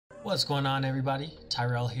What's going on, everybody?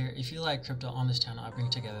 Tyrell here. If you like crypto, on this channel I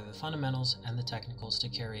bring together the fundamentals and the technicals to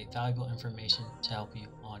carry valuable information to help you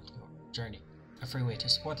on your journey. A free way to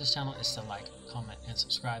support this channel is to like, comment, and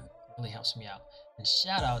subscribe. It really helps me out. And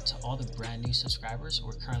shout out to all the brand new subscribers.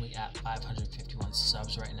 We're currently at 551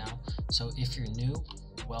 subs right now. So if you're new,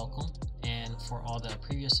 welcome. And for all the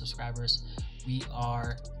previous subscribers, we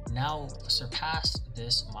are now surpassed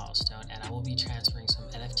this milestone, and I will be transferring some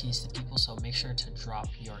NFTs to people, so make sure to drop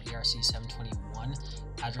your ERC721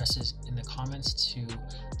 addresses in the comments to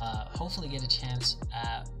hopefully get a chance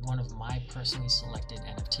at one of my personally selected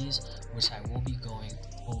NFTs, which I will be going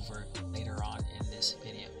over later on in this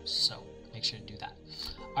video, so make sure to do that.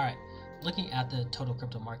 All right, looking at the total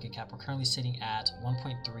crypto market cap, we're currently sitting at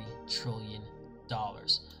 $1.3 trillion.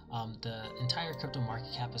 The entire crypto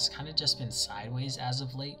market cap has kind of just been sideways as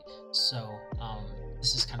of late, so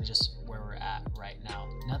this is kind of just where we're at right now.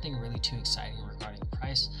 Nothing really too exciting regarding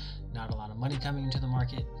price, not a lot of money coming into the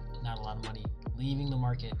market, not a lot of money leaving the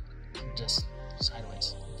market, just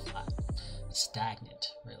sideways, flat, stagnant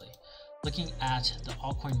really. Looking at the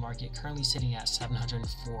altcoin market, currently sitting at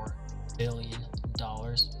 $704 billion,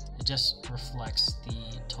 it just reflects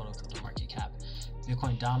the total crypto market cap.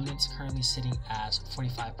 Bitcoin dominance currently sitting at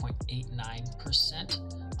 45.89%.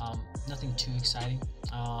 Nothing too exciting.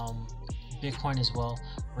 Bitcoin as well,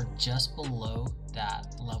 we're just below that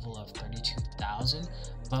level of 32,000,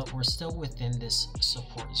 but we're still within this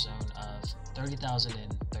support zone of 30,000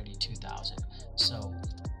 and 32,000. So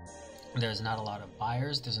there's not a lot of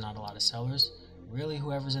buyers, there's not a lot of sellers. Really,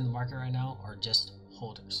 whoever's in the market right now are just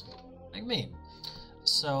holders, like me.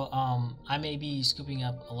 So I may be scooping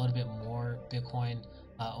up a little bit more Bitcoin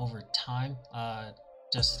over time,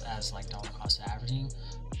 just as like dollar cost averaging,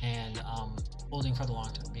 and holding for the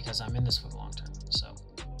long term, because I'm in this for the long term. So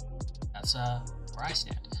that's where I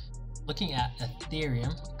stand. Looking at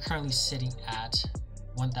Ethereum, currently sitting at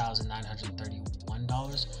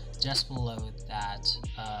 $1,931, just below that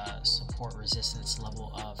support resistance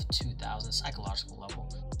level of 2,000, psychological level,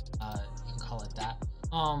 you can call it that.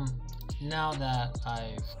 Now that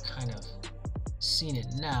I've kind of seen it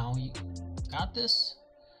now, you got this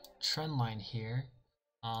trend line here.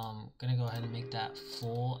 Gonna go ahead and make that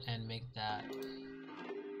full and make that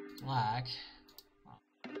black.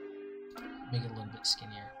 Make it a little bit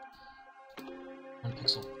skinnier. 1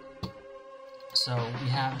 pixel. So we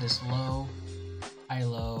have this low, high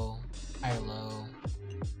low, high low,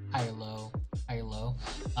 high low, high low.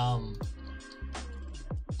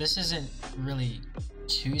 This isn't really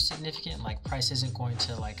too significant, like price isn't going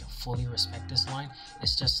to like fully respect this line.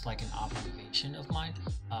 It's just like an observation of mine,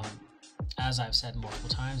 as I've said multiple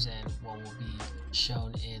times, and what will be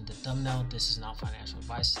shown in the thumbnail. This is not financial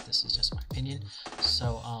advice, this is just my opinion.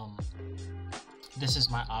 So this is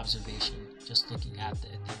my observation just looking at the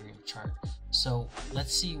Ethereum chart. So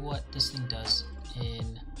let's see what this thing does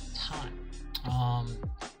in time. I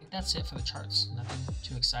think that's it for the charts, nothing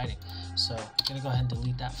too exciting, so I'm gonna go ahead and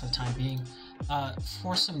delete that for the time being.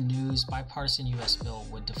 For some news, bipartisan US bill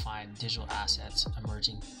would define digital assets,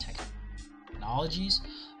 emerging technologies.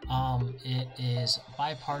 It is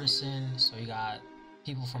bipartisan, so you got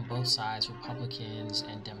people from both sides, Republicans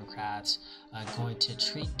and Democrats, going to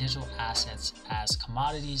treat digital assets as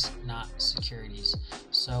commodities, not securities.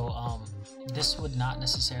 So this would not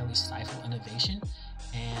necessarily stifle innovation,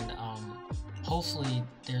 and hopefully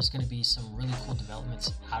there's going to be some really cool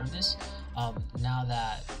developments out of this, now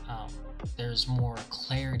that there's more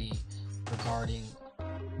clarity regarding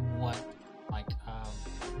what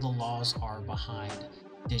the laws are behind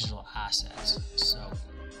digital assets. So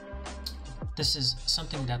this is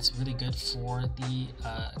something that's really good for the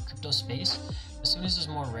crypto space. As soon as there's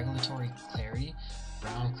more regulatory clarity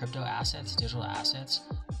around crypto assets, digital assets,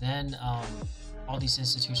 then all these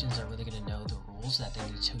institutions are really going to know the rules that they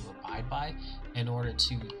need to abide by in order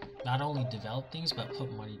to not only develop things but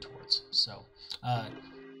put money towards. So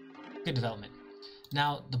good development.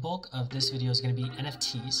 Now the bulk of this video is going to be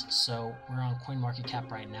NFTs, so we're on CoinMarketCap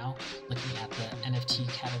right now looking at the NFT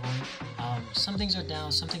category. Some things are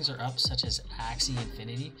down, some things are up, such as Axie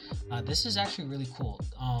Infinity. This is actually really cool.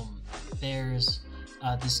 There's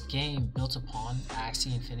this game built upon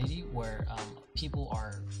Axie Infinity where people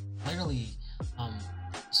are literally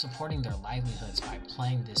supporting their livelihoods by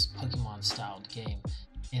playing this Pokemon styled game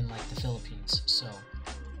in like the Philippines. So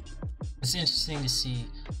it's interesting to see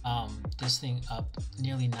this thing up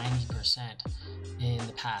nearly 90% in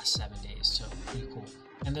the past 7 days, so pretty cool.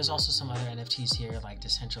 And there's also some other NFTs here like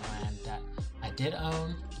Decentraland that I did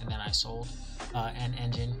own and then I sold, and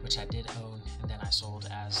Engine, which I did own and then I sold,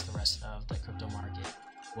 as the rest of the crypto market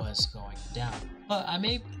was going down. But I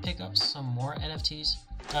may pick up some more NFTs,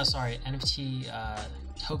 NFT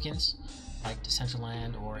tokens like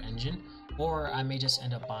Decentraland or Engine, or I may just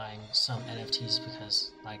end up buying some NFTs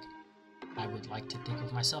because like I would like to think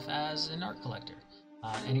of myself as an art collector.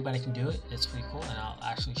 Anybody can do it. It's pretty cool, and I'll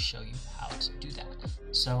actually show you how to do that.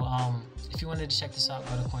 So if you wanted to check this out,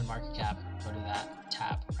 go to CoinMarketCap, go to that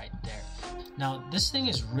tab right there. Now this thing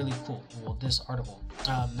is really cool. Well, this article,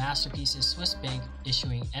 masterpiece is Swiss bank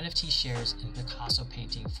issuing NFT shares in Picasso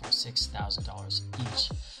painting for $6,000 each.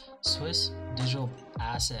 Swiss digital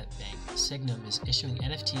asset bank Signum is issuing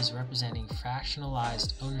NFTs representing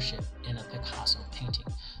fractionalized ownership in a Picasso painting.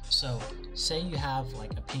 So say you have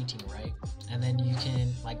like a painting, right? And then you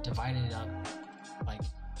can like divide it up like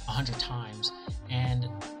 100 times and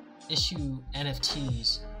issue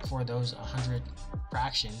NFTs for those 100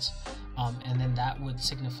 fractions, and then that would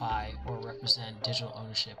signify or represent digital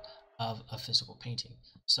ownership of a physical painting.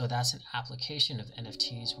 So that's an application of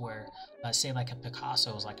NFTs where, say like a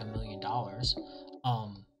Picasso is like $1 million,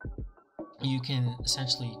 you can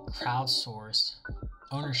essentially crowdsource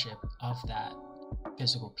ownership of that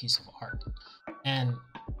physical piece of art. And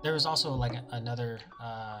there was also like another,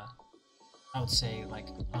 I would say like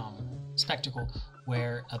spectacle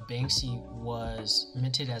where a Banksy was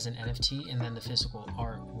minted as an NFT and then the physical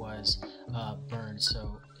art was burned,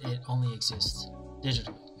 so it only exists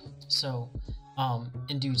digitally. So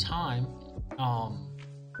in due time,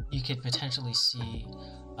 you could potentially see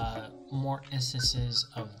more instances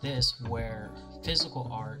of this where physical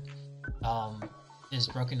art is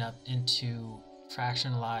broken up into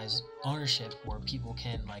fractionalized ownership where people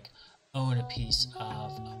can like own a piece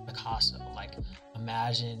of Picasso. Like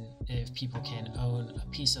imagine if people can own a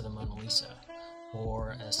piece of the Mona Lisa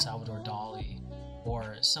or a Salvador Dali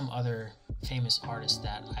or some other famous artist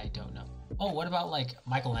that I don't know. Oh, what about like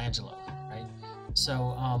Michelangelo, right?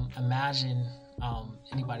 So imagine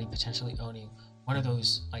anybody potentially owning one of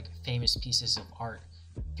those like famous pieces of art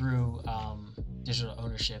through digital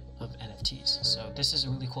ownership of NFTs. So this is a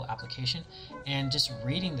really cool application, and just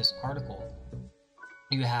reading this article,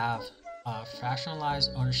 you have fractionalized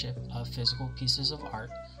ownership of physical pieces of art.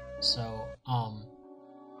 So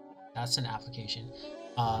that's an application.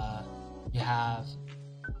 You have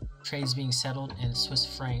trades being settled in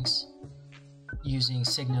Swiss francs using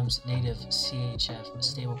Signum's native CHF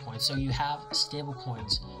stablecoin. So you have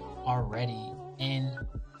stablecoins already in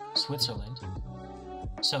Switzerland.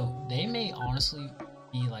 So they may honestly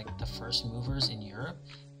be like the first movers in Europe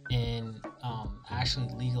in actually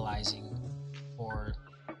legalizing or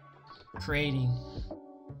creating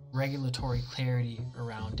regulatory clarity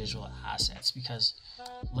around digital assets, because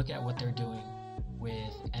look at what they're doing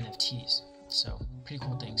with NFTs. So pretty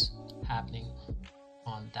cool things happening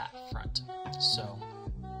on that front. So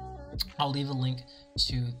I'll leave a link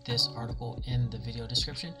to this article in the video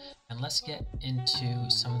description, and let's get into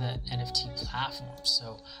some of the NFT platforms.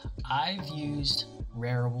 So I've used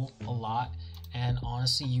Rarible a lot, and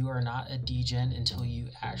honestly, you are not a degen until you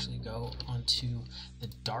actually go onto the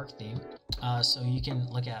dark theme. So you can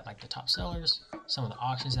look at like the top sellers, some of the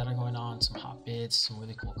auctions that are going on, some hot bids, some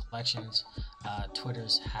really cool collections.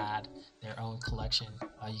 Twitter's had their own collection.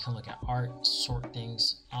 You can look at art, sort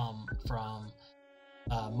things from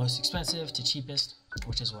most expensive to cheapest,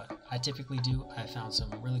 which is what I typically do. I found some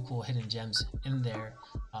really cool hidden gems in there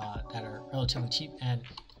that are relatively cheap, and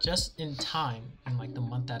just in time, in like the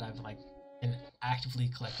month that I've like been actively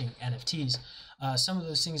collecting NFTs, some of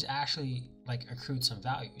those things actually like accrued some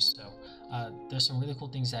value. So there's some really cool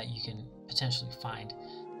things that you can potentially find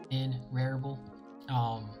in Rarible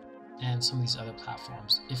and some of these other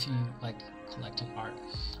platforms if you like collecting art.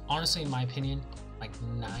 Honestly, in my opinion, like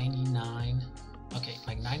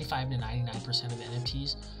 95 to 99% of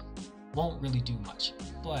NFTs won't really do much,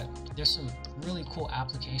 but there's some really cool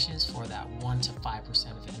applications for that 1 to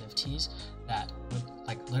 5% of NFTs that would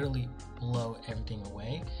like literally blow everything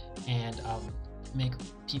away and make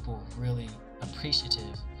people really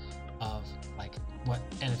appreciative of like what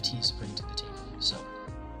NFTs bring to the table. So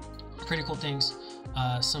pretty cool things,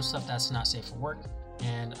 some stuff that's not safe for work,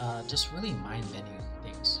 and just really mind-bending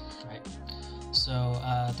things, right? So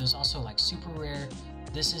there's also like super rare.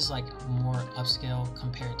 This is like more upscale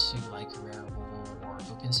compared to like Rarible or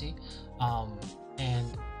OpenSea,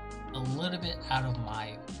 and a little bit out of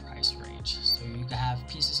my price range. So you can have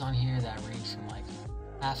pieces on here that range from like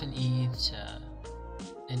half an ETH to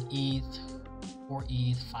an ETH, 4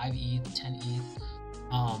 ETH, 5 ETH, 10 ETH.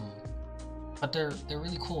 But they're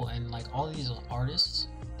really cool, and like all of these artists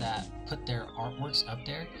that put their artworks up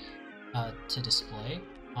there to display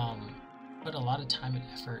put a lot of time and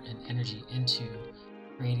effort and energy into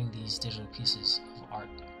creating these digital pieces of art.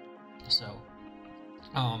 So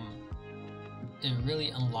it really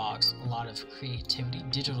unlocks a lot of creativity,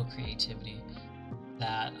 digital creativity,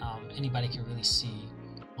 that anybody can really see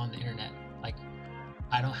on the internet. Like,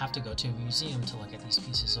 I don't have to go to a museum to look at these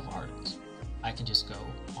pieces of art. I can just go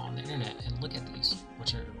on the internet and look at these,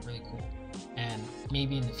 which are really cool. And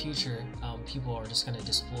maybe in the future, people are just going to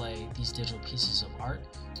display these digital pieces of art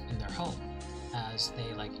in their home as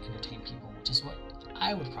they like entertain people, which is what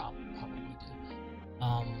I would probably do.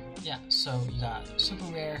 Yeah, so you got Super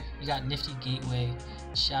Rare, you got Nifty Gateway.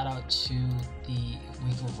 Shout out to the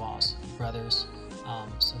Winklevoss brothers.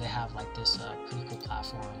 So they have like this pretty cool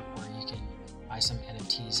platform where you can buy some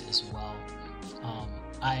NFTs as well.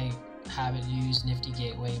 I haven't used Nifty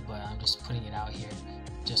Gateway, but I'm just putting it out here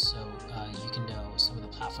just so you can know some of the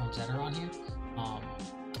platforms that are on here.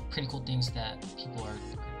 Pretty cool things that people are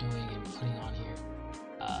doing and putting on here.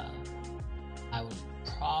 I would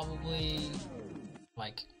probably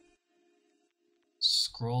like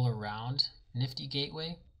scroll around Nifty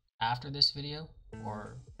Gateway after this video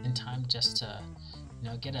or in time, just to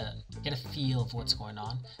get a feel of what's going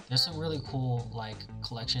on. There's some really cool like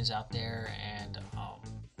collections out there, and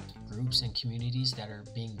groups and communities that are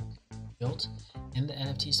being built in the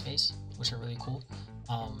NFT space, which are really cool.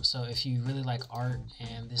 So if you really like art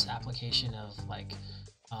and this application of like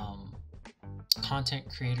content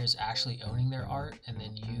creators actually owning their art, and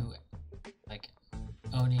then you like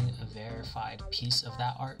owning a verified piece of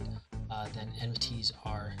that art, then NFTs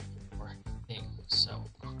are your thing. So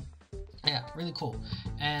yeah, really cool.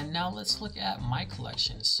 And now let's look at my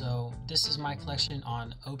collection. So this is my collection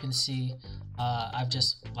on OpenSea. I've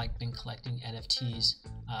just like been collecting NFTs.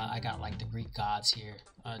 I got like the Greek gods here,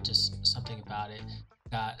 just something about it.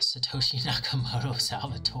 Got Satoshi Nakamoto,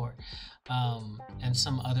 Salvatore, and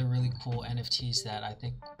some other really cool NFTs that I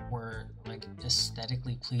think were like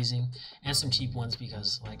aesthetically pleasing, and some cheap ones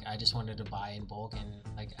because like I just wanted to buy in bulk and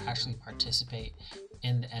like actually participate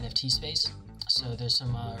in the NFT space. So there's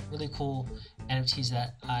some really cool NFTs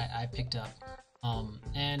that I picked up,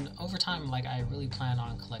 and over time, like I really plan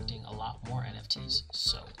on collecting a lot more NFTs.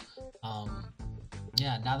 So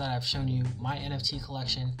yeah, now that I've shown you my NFT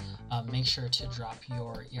collection, make sure to drop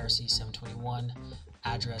your ERC721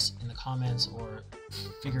 address in the comments, or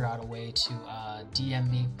figure out a way to DM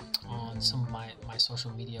me on some of my social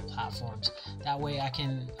media platforms. That way I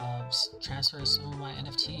can transfer some of my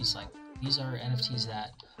NFTs. Like, these are NFTs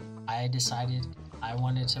that I decided I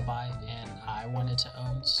wanted to buy and I wanted to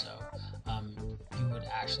own, so you would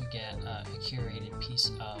actually get a curated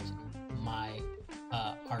piece of my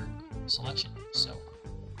art selection. So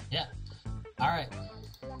yeah, all right,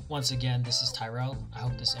 once again, this is Tyrell. I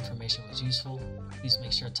hope this information was useful. Please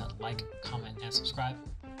make sure to like, comment, and subscribe.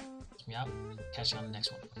 Check me out. Catch you on the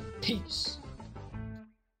next one. Peace.